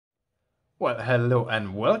Well, hello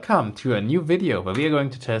and welcome to a new video where we are going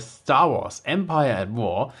to test Star Wars Empire at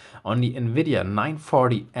War on the Nvidia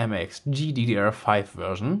 940MX GDDR5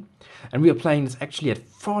 version. And we are playing this actually at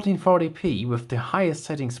 1440p with the highest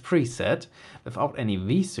settings preset without any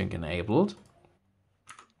VSync enabled.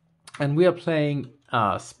 And we are playing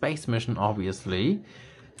a space mission, obviously,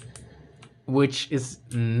 which is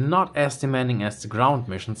not as demanding as the ground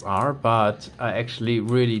missions are, but I actually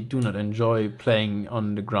really do not enjoy playing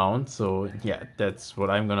on the ground, so yeah, that's what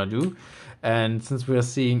I'm gonna do. And since we are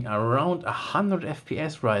seeing around 100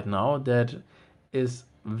 FPS right now, that is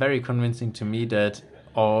very convincing to me that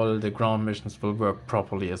all the ground missions will work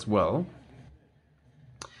properly as well.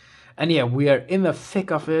 And yeah, we are in the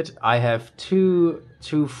thick of it. I have two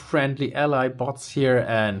friendly ally bots here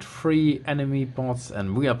and 3 enemy bots,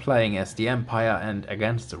 and we are playing as the Empire and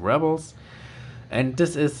against the rebels. And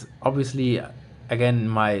this is obviously again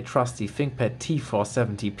my trusty Thinkpad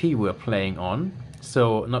T470p we're playing on.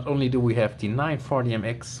 So not only do we have the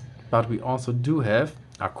 940MX, but we also do have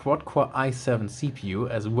a quad-core i7 CPU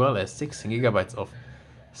as well as 16GB of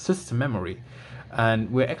system memory.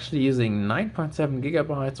 And we're actually using 9.7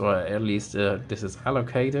 gigabytes, or at least this is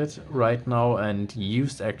allocated right now, and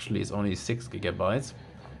used actually is only 6 gigabytes.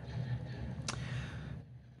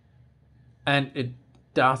 And it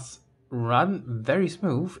does run very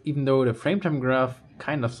smooth, even though the frame time graph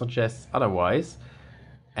kind of suggests otherwise.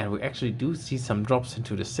 And we actually do see some drops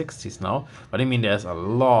into the 60s now. But I mean, there's a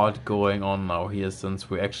lot going on now here, since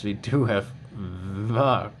we actually do have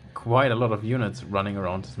quite a lot of units running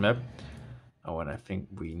around this map. Oh, and I think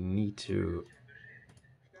we need to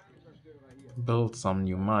build some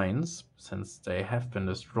new mines, since they have been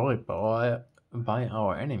destroyed by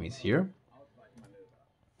our enemies here.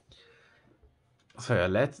 So yeah,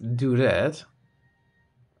 let's do that.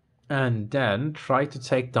 And then try to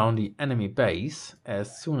take down the enemy base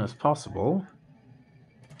as soon as possible.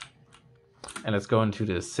 And let's go into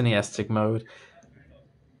the cineastic mode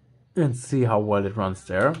and see how well it runs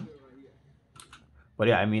there. But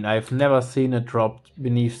yeah, I mean, I've never seen it dropped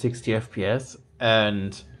beneath 60 FPS,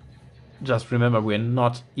 and just remember, we're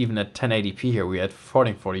not even at 1080p here, we're at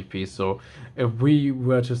 1440p, so if we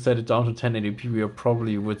were to set it down to 1080p, we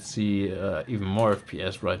probably would see even more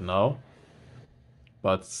FPS right now.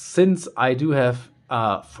 But since I do have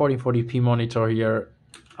a 1440p monitor here,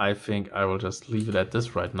 I think I will just leave it at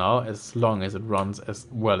this right now, as long as it runs as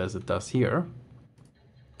well as it does here.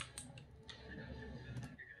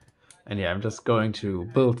 And yeah, I'm just going to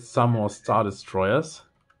build some more Star Destroyers.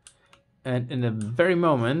 And in a very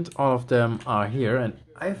moment, all of them are here. And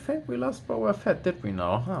I think we lost Boba Fett, did we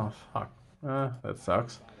now? Oh, fuck. That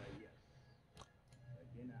sucks.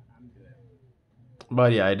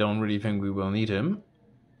 But yeah, I don't really think we will need him,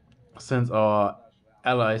 since our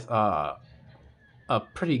allies are a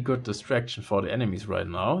pretty good distraction for the enemies right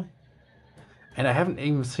now. And I haven't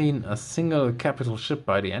even seen a single capital ship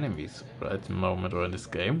by the enemies at the moment or in this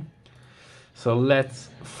game. So let's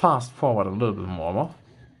fast forward a little bit more.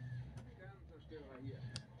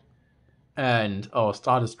 And our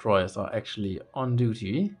Star Destroyers are actually on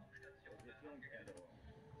duty.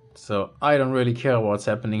 So I don't really care what's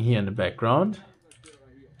happening here in the background.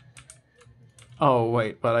 Oh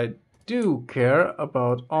wait, but I do care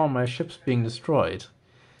about all my ships being destroyed.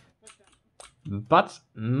 But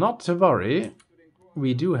not to worry,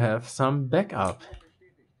 we do have some backup.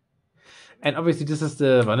 And obviously this is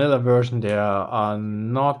the vanilla version. There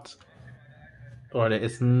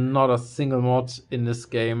is not a single mod in this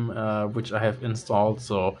game which I have installed,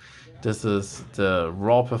 so this is the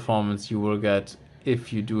raw performance you will get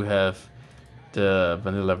if you do have the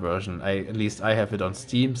vanilla version. At least I have it on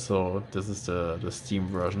Steam, so this is the Steam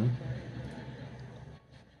version.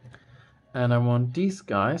 And I want these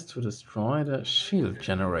guys to destroy the shield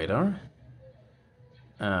generator,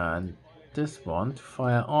 and this one to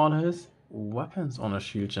fire all his weapons on a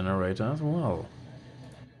shield generator as well.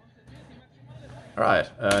 Alright,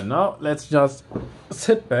 now let's just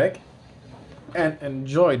sit back and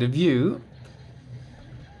enjoy the view.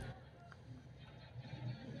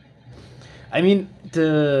 I mean,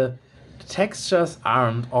 the textures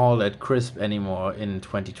aren't all that crisp anymore in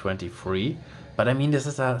 2023, but I mean, this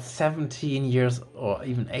is a 17 years or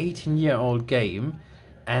even 18-year-old game,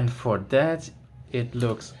 and for that it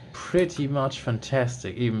looks pretty much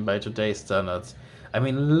fantastic, even by today's standards. I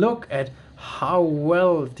mean, look at how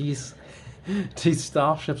well these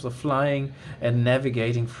starships are flying and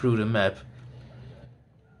navigating through the map.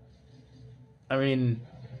 I mean,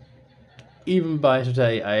 even by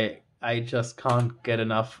today, I just can't get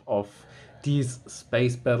enough of these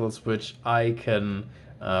space battles which I can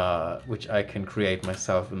create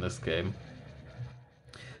myself in this game.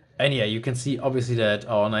 And yeah, you can see obviously that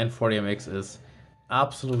our 940MX is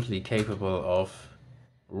absolutely capable of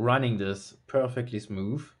running this perfectly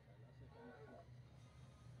smooth.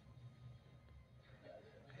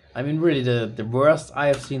 I mean, really, the worst I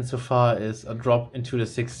have seen so far is a drop into the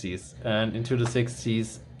 60s. And into the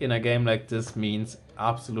 60s in a game like this means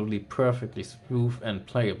absolutely perfectly smooth and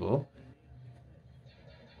playable.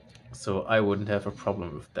 So I wouldn't have a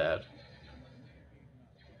problem with that.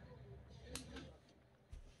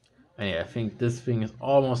 And yeah, I think this thing is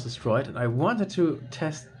almost destroyed. And I wanted to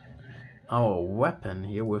test our weapon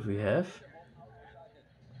here, what we have.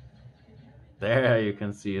 There you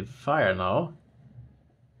can see it fire now.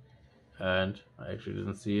 And I actually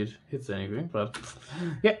didn't see it hits anything, but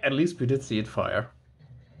yeah, at least we did see it fire.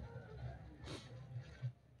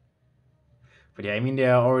 But yeah, I mean,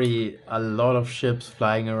 there are already a lot of ships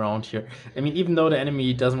flying around here. I mean, even though the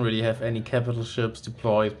enemy doesn't really have any capital ships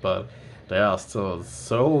deployed, but there are still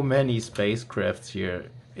so many spacecrafts here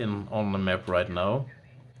on the map right now.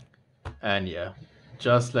 And yeah,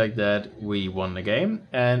 just like that, we won the game.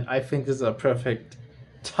 And I think this is a perfect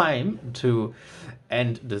time to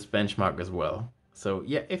end this benchmark as well. So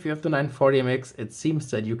yeah, if you have the 940MX, it seems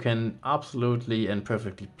that you can absolutely and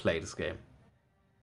perfectly play this game.